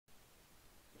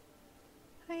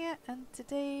Yeah, and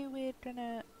today we're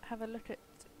gonna have a look at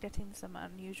getting some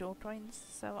unusual coins.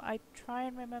 So I try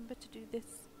and remember to do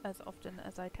this as often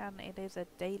as I can. It is a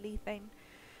daily thing,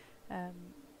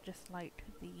 just like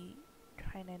the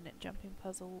training and jumping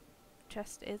puzzle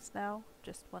chest is now,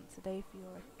 just once a day for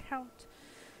your account.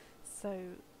 So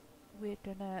we're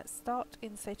gonna start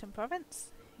in Seitung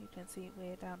province. You can see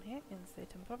we're down here in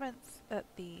Seitung province at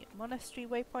the Monastery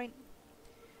waypoint,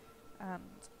 and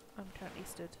I'm currently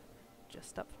stood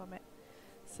just up from it.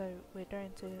 So we're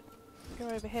going to go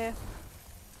over here,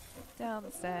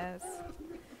 downstairs,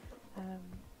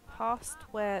 past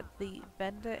where the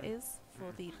vendor is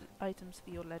for the items for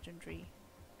your legendary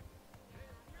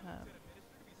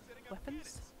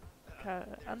weapons,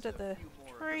 under the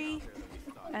tree,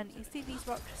 and you see these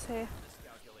rocks here.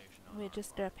 We're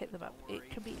just going to pick them up. It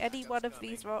can be any one of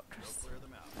these rocks.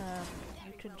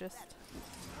 You can just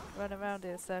run around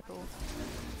in a circle.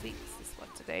 See, it's this one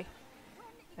today.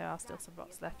 There are still some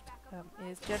rocks left. It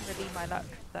is generally my luck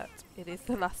that it is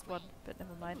the last one, but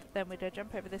never mind. Then we're going to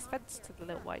jump over this fence to the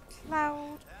little white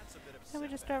cloud, and we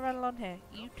just go around along here.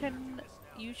 You can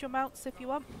use your mounts if you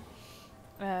want.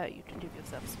 You can give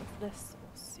yourself swiftness or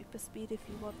super speed if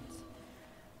you want.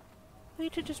 Or you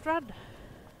can just run,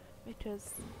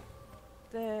 because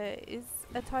there is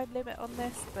a time limit on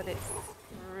this, but it's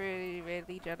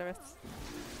really generous.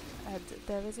 And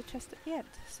there is a chest at the end.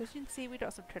 So as you can see, we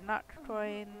got some Tranak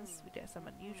coins, we get some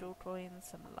unusual coins,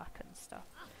 some luck and stuff.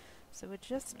 So we're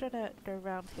just gonna go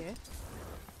around here.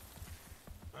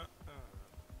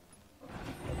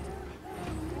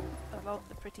 Along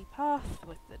the pretty path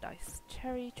with the nice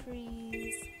cherry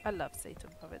trees. I love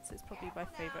Seitung province, it's probably my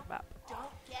favourite map.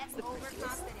 It's the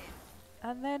prettiest.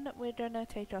 And then we're gonna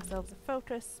take ourselves a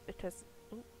focus because...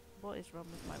 Ooh, what is wrong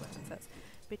with my weapon sets?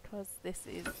 Because this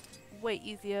is way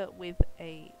easier with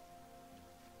a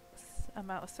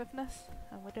amount of swiftness.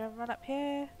 And we're gonna run up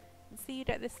here and see you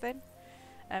get this thing.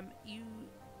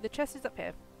 The chest is up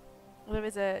here. There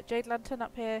is a jade lantern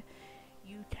up here.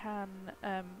 You can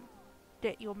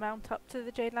get your mount up to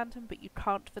the jade lantern, but you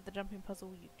can't for the jumping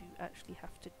puzzle. You do actually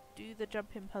have to do the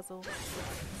jumping puzzle.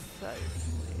 So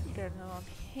we're going along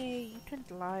here. You can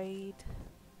glide,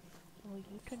 or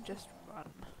you can just run.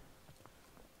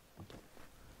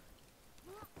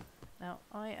 Now,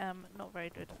 I am not very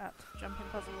good at jumping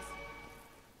puzzles,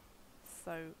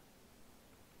 so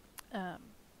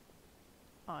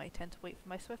I tend to wait for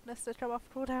my swiftness to go off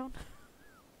cooldown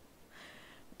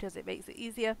because it makes it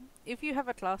easier. If you have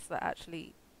a class that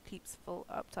actually keeps full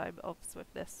uptime of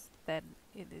swiftness, then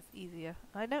it is easier.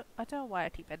 I don't know why I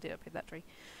keep ending up in that tree,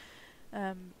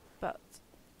 but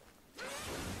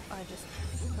I just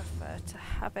prefer to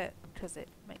have it because it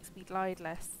makes me glide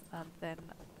less, and then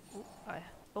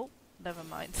never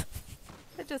mind.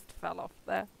 It just fell off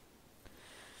there.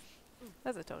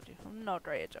 As I told you, I'm not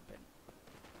great at jumping.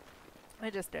 I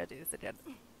just dare do this again.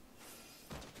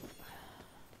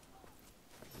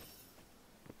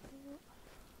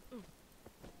 You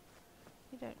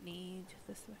don't need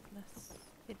the swiftness.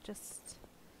 It just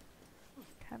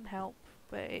can help,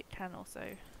 but it can also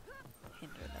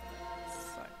hinder a little bit.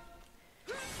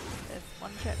 So, there's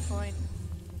one checkpoint.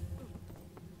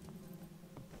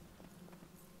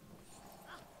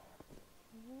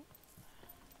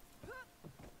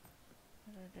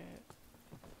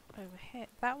 Over here.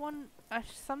 That one, I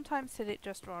sometimes hit it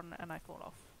just wrong and I fall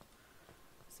off.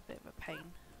 It's a bit of a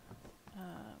pain.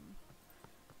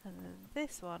 And then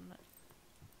this one,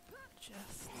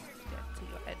 just get to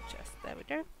your end chest. There we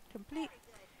go. Complete.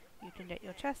 You can get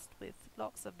your chest with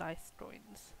lots of nice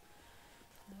coins.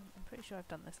 I'm pretty sure I've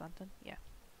done this lantern. Yeah.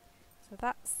 So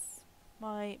that's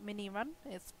my mini run.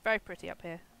 It's very pretty up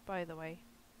here, by the way.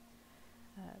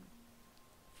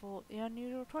 For the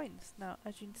unusual coins. Now,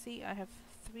 as you can see, I have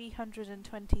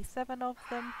 327 of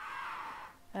them.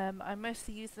 I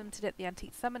mostly use them to get the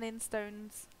antique summoning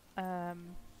stones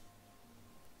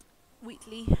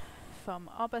weekly from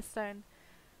Arborstone,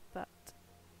 but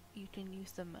you can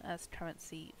use them as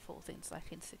currency for things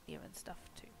like insignia and stuff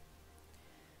too.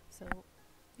 So,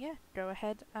 yeah, go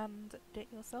ahead and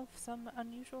get yourself some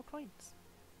unusual coins.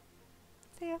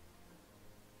 See ya!